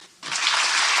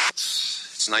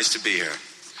It's nice to be here.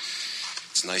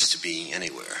 It's nice to be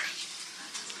anywhere.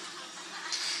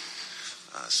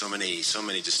 So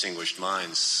many distinguished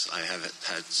minds. I have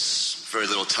had very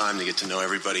little time to get to know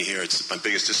everybody here. It's my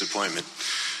biggest disappointment,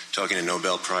 talking to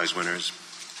Nobel Prize winners,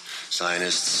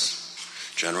 scientists,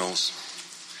 generals.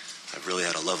 I've really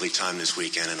had a lovely time this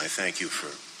weekend, and I thank you for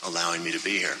allowing me to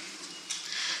be here.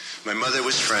 My mother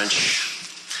was French,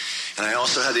 and I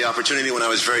also had the opportunity when I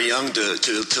was very young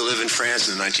to live in France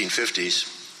in the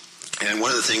 1950s. And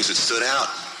one of the things that stood out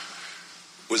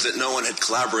was that no one had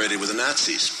collaborated with the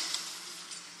Nazis.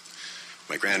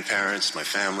 My grandparents, my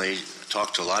family,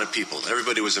 talked to a lot of people.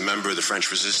 Everybody was a member of the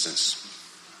French resistance.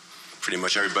 Pretty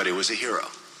much everybody was a hero.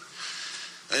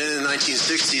 And in the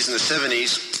 1960s and the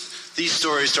 70s, these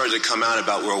stories started to come out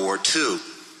about World War II,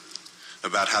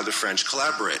 about how the French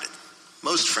collaborated.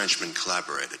 Most Frenchmen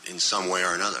collaborated in some way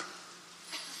or another.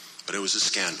 But it was a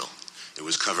scandal. It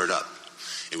was covered up.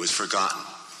 It was forgotten.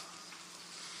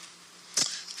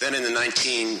 Then in the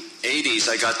 1980s,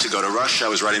 I got to go to Russia. I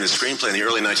was writing the screenplay in the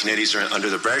early 1980s under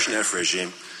the Brezhnev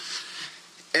regime.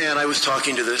 And I was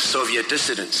talking to the Soviet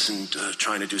dissidents and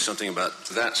trying to do something about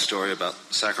that story, about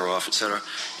Sakharov, etc.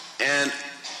 And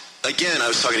again, I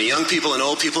was talking to young people and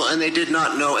old people, and they did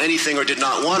not know anything or did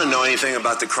not want to know anything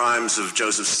about the crimes of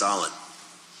Joseph Stalin.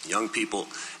 Young people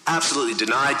absolutely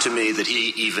denied to me that he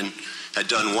even had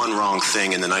done one wrong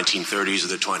thing in the 1930s or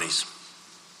the 20s.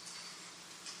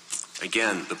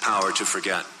 Again, the power to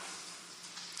forget,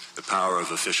 the power of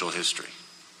official history.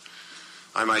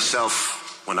 I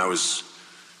myself, when I was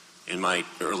in my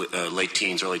late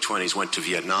teens, early 20s, went to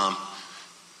Vietnam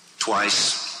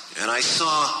twice, and I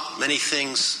saw many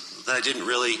things that I didn't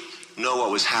really know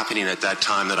what was happening at that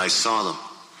time that I saw them.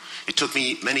 It took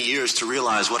me many years to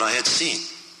realize what I had seen.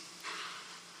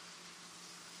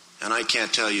 And I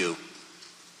can't tell you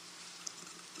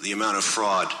the amount of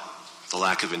fraud, the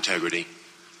lack of integrity,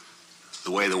 the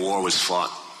way the war was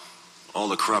fought, all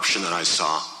the corruption that I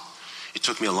saw. It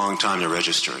took me a long time to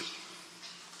register it.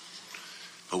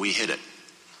 But we hid it.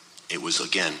 It was,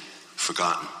 again,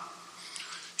 forgotten.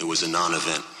 It was a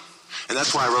non-event. And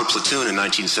that's why I wrote Platoon in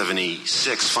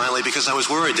 1976, finally, because I was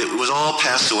worried that it was all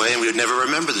passed away and we would never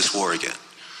remember this war again.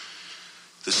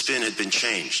 The spin had been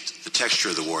changed. The texture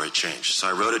of the war had changed. So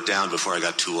I wrote it down before I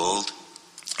got too old,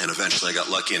 and eventually I got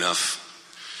lucky enough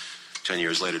 10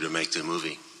 years later to make the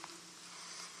movie.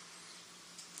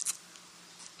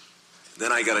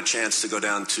 Then I got a chance to go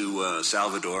down to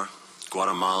Salvador,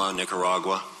 Guatemala,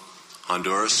 Nicaragua,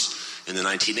 Honduras in the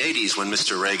 1980s when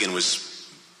Mr. Reagan was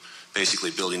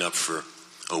basically building up for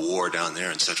a war down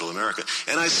there in Central America.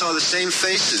 And I saw the same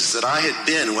faces that I had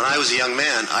been when I was a young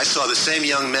man. I saw the same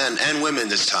young men and women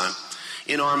this time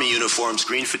in army uniforms,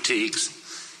 green fatigues,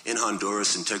 in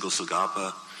Honduras, in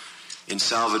Tegucigalpa, in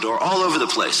Salvador, all over the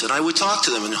place. And I would talk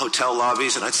to them in hotel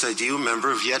lobbies and I'd say, "Do you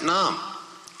remember Vietnam?"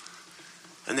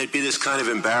 And there'd be this kind of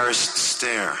embarrassed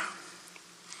stare,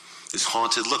 this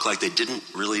haunted look like they didn't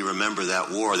really remember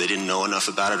that war. They didn't know enough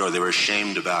about it or they were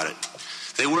ashamed about it.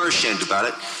 They were ashamed about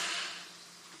it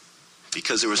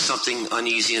because there was something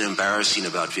uneasy and embarrassing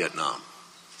about Vietnam.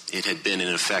 It had been,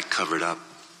 in effect, covered up.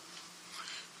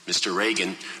 Mr.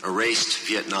 Reagan erased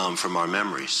Vietnam from our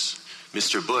memories.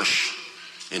 Mr. Bush,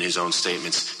 in his own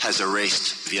statements, has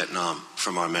erased Vietnam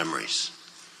from our memories.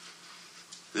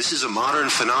 This is a modern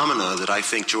phenomena that I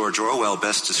think George Orwell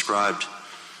best described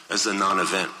as the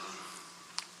non-event.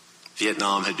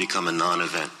 Vietnam had become a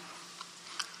non-event.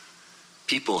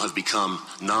 People have become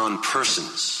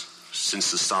non-persons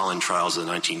since the Stalin trials of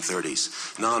the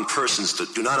 1930s. Non-persons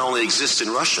that do not only exist in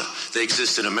Russia, they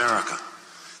exist in America.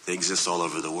 They exist all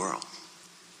over the world.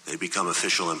 They become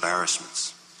official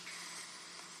embarrassments.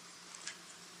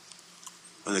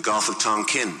 When the Gulf of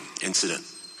Tonkin incident,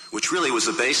 which really was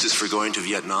the basis for going to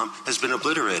Vietnam, has been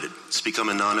obliterated. It's become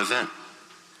a non-event.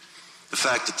 The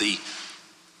fact that the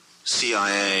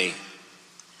CIA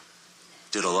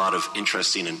did a lot of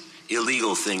interesting and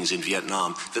illegal things in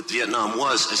Vietnam, that Vietnam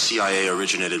was a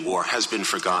CIA-originated war, has been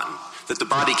forgotten. That the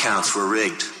body counts were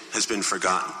rigged has been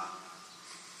forgotten.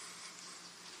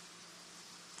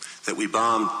 That we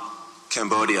bombed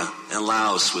Cambodia and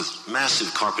Laos with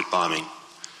massive carpet bombing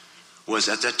was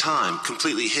at that time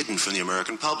completely hidden from the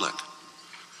American public.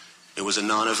 It was a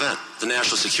non-event. The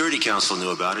National Security Council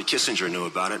knew about it, Kissinger knew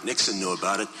about it, Nixon knew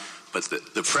about it, but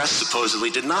the press supposedly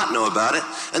did not know about it,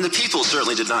 and the people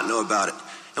certainly did not know about it.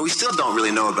 And we still don't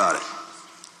really know about it.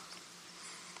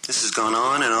 This has gone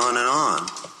on and on and on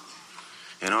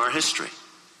in our history.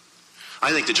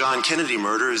 I think the John Kennedy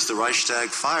murder is the Reichstag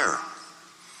fire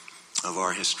of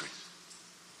our history.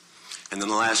 And in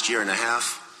the last year and a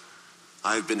half,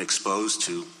 I've been exposed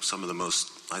to some of the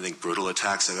most, I think, brutal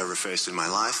attacks I've ever faced in my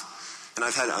life. And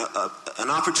I've had an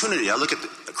opportunity. I look at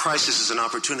the crisis as an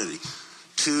opportunity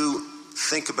to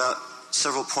think about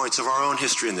several points of our own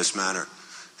history in this manner.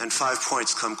 And 5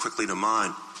 points come quickly to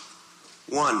mind.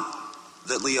 One,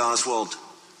 that Lee Oswald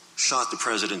shot the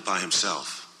president by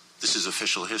himself. This is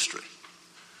official history.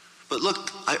 But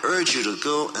look, I urge you to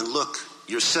go and look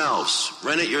yourselves.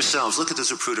 Rent it yourselves. Look at the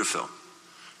Zapruder film.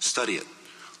 Study it.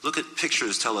 Look at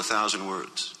pictures tell 1,000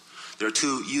 words. There are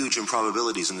 2 huge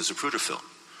improbabilities in the Zapruder film.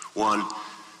 One,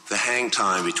 the hang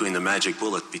time between the magic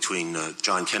bullet between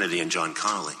John Kennedy and John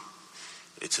Connally.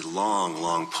 It's a long,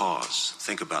 long pause.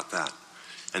 Think about that.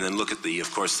 And then look at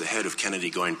of course, the head of Kennedy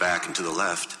going back and to the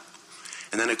left.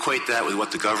 And then equate that with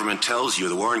what the government tells you,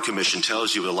 the Warren Commission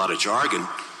tells you with a lot of jargon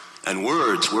and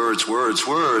words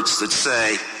that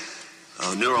say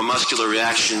neuromuscular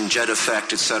reaction, jet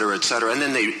effect, et cetera, et cetera. And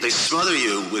then they smother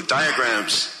you with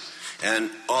diagrams and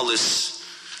all this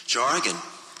jargon.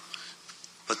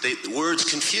 But the words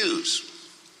confuse.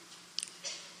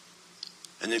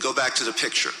 And then go back to the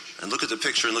picture and look at the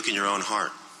picture and look in your own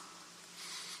heart.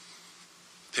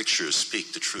 Pictures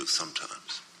speak the truth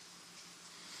sometimes.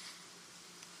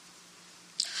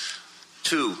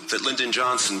 2, that Lyndon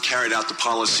Johnson carried out the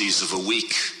policies of a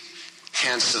weak,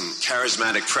 handsome,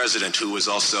 charismatic president who was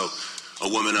also a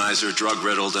womanizer,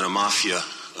 drug-riddled, and a mafia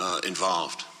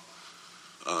involved.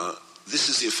 This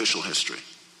is the official history,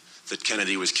 that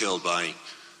Kennedy was killed by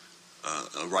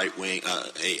a right-wing,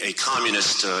 a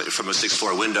communist from a 6th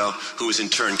floor window who was in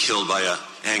turn killed by an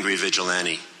angry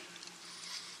vigilante.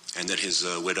 And that his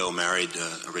widow married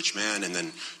a rich man, and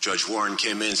then Judge Warren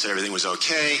came in and said everything was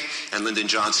okay, and Lyndon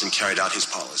Johnson carried out his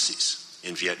policies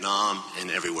in Vietnam and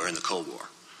everywhere in the Cold War.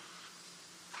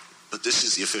 But this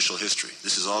is the official history.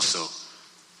 This is also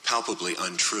palpably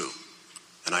untrue.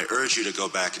 And I urge you to go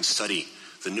back and study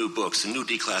the new books, the new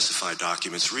declassified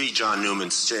documents. Read John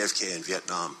Newman's JFK in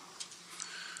Vietnam,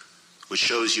 which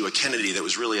shows you a Kennedy that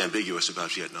was really ambiguous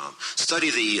about Vietnam. Study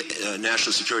the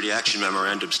National Security Action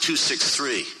Memorandums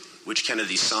 263, which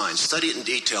Kennedy signed. Study it in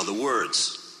detail, the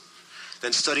words.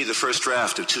 Then study the first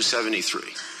draft of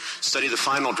 273. Study the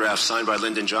final draft signed by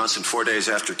Lyndon Johnson 4 days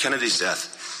after Kennedy's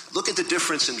death. Look at the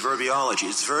difference in verbiology.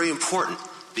 It's very important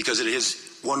because it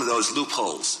is one of those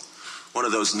loopholes, one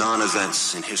of those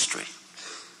non-events in history.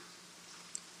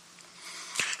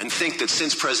 And think that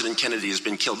since President Kennedy has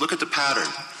been killed, look at the pattern.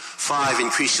 5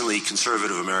 increasingly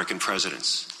conservative American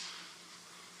presidents.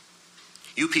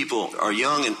 You people are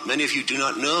young, and many of you do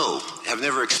not know, have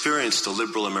never experienced a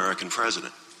liberal American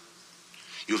president.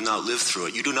 You have not lived through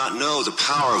it. You do not know the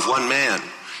power of one man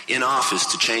in office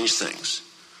to change things.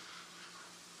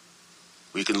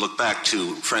 We can look back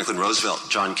to Franklin Roosevelt,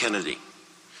 John Kennedy,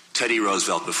 Teddy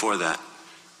Roosevelt before that,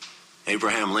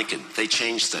 Abraham Lincoln. They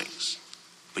changed things,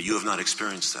 but you have not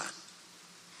experienced that.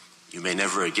 You may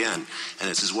never again. And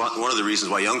this is one of the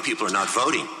reasons why young people are not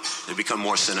voting. They become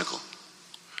more cynical.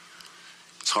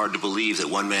 It's hard to believe that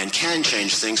one man can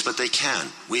change things, but they can.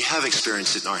 We have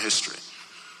experienced it in our history.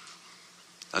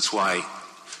 That's why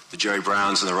the Jerry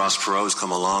Browns and the Ross Perot's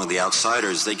come along, the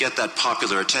outsiders. They get that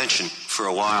popular attention for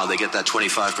a while. They get that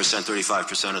 25%,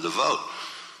 35% of the vote.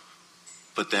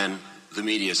 But then the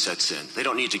media sets in. They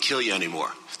don't need to kill you anymore.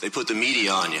 They put the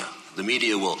media on you. The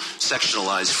media will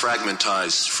sectionalize,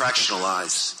 fragmentize,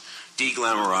 fractionalize,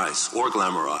 deglamorize, or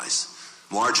glamorize,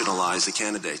 marginalize the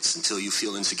candidates until you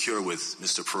feel insecure with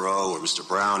Mr. Perot or Mr.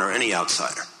 Brown or any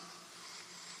outsider.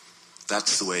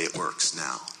 That's the way it works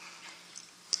now.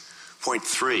 Point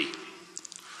 3,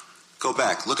 go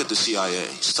back, look at the CIA,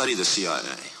 study the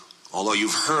CIA. Although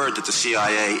you've heard that the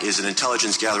CIA is an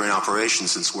intelligence gathering operation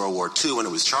since World War II when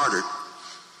it was chartered,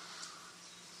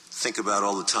 think about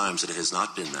all the times that it has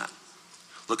not been that.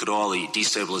 Look at all the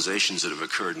destabilizations that have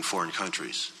occurred in foreign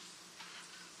countries,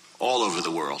 all over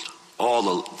the world,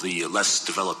 all the less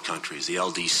developed countries, the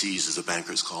LDCs as the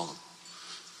bankers call them.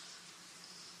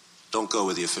 Don't go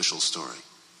with the official story.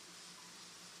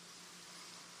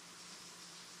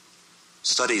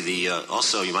 Study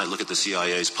also you might look at the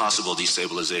CIA's possible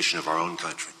destabilization of our own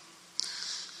country.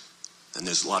 And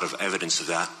there's a lot of evidence of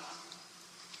that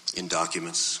in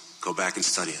documents. Go back and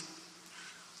study it.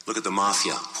 Look at the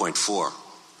mafia, point 4.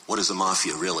 What is the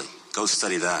mafia really? Go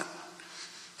study that.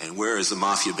 And where has the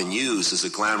mafia been used as a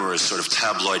glamorous sort of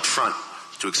tabloid front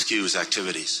to excuse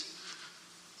activities?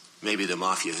 Maybe the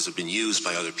mafia has been used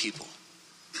by other people.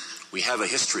 We have a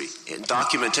history and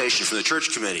documentation from the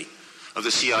Church Committee of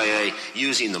the CIA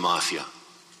using the mafia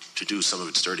to do some of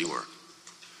its dirty work.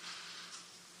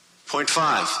 Point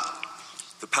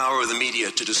 5, the power of the media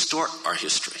to distort our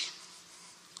history.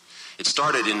 It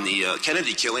started in the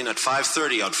Kennedy killing at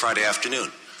 5:30 on Friday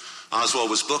afternoon.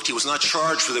 Oswald was booked. He was not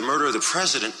charged for the murder of the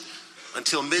president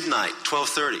until midnight,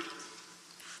 12:30.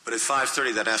 But at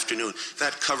 5:30 that afternoon,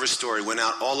 that cover story went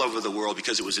out all over the world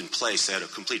because it was in place. They had a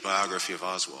complete biography of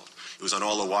Oswald. It was on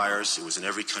all the wires. It was in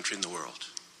every country in the world.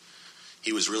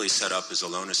 He was really set up as a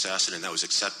lone assassin, and that was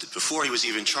accepted before he was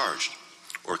even charged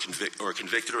or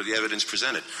convicted or the evidence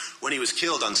presented. When he was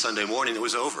killed on Sunday morning, it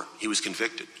was over. He was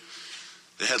convicted.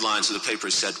 The headlines of the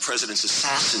papers said, "President's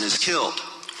assassin is killed."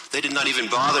 They did not even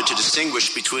bother to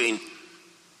distinguish between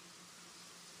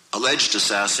alleged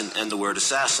assassin and the word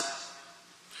assassin.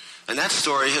 And that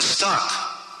story has stuck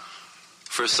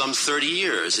for some 30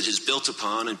 years. It is built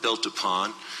upon and built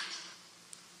upon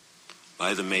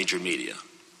by the major media.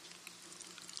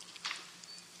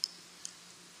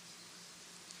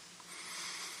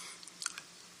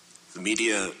 The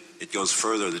media, it goes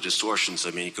further, the distortions,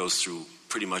 it goes through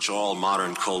pretty much all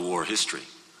modern Cold War history.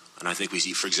 And I think we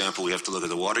see, for example, we have to look at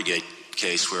the Watergate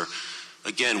case where,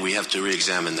 again, we have to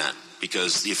re-examine that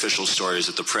because the official story is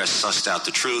that the press sussed out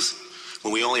the truth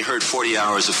when we only heard 40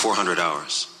 hours of 400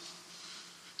 hours.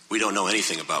 We don't know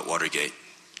anything about Watergate.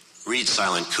 Read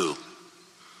Silent Coup.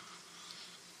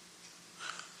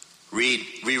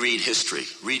 Reread history.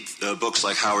 Read books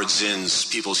like Howard Zinn's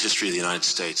People's History of the United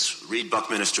States. Read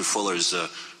Buckminster Fuller's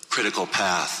Critical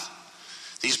Path.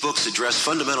 These books address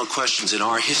fundamental questions in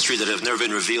our history that have never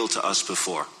been revealed to us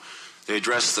before. They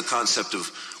address the concept of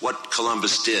what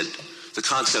Columbus did, the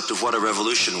concept of what a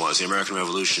revolution was, the American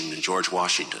Revolution and George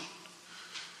Washington,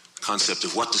 the concept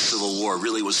of what the Civil War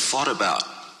really was fought about.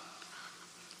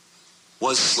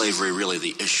 Was slavery really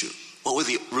the issue? What were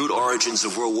the root origins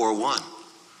of World War I?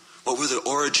 What were the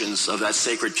origins of that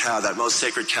sacred cow, that most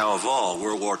sacred cow of all,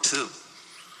 World War II?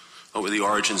 What were the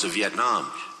origins of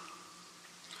Vietnam?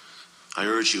 I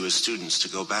urge you as students to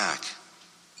go back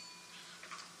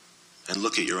and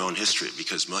look at your own history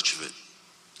because much of it,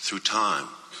 through time,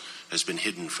 has been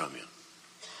hidden from you.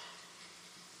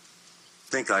 I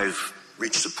think I've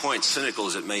reached a point, cynical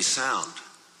as it may sound,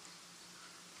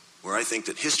 where I think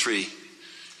that history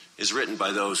is written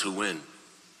by those who win.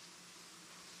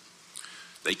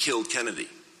 They killed Kennedy,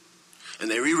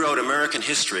 and they rewrote American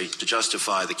history to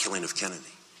justify the killing of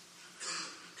Kennedy.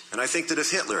 And I think that if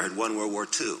Hitler had won World War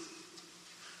II,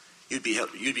 you'd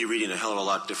be reading a hell of a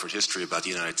lot different history about the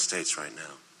United States right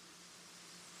now.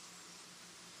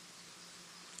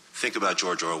 Think about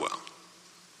George Orwell.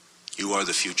 You are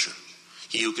the future.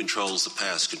 He who controls the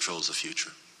past controls the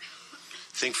future.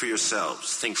 Think for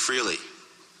yourselves. Think freely.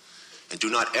 And do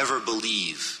not ever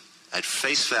believe at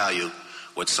face value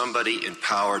what somebody in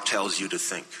power tells you to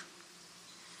think.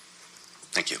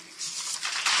 Thank you.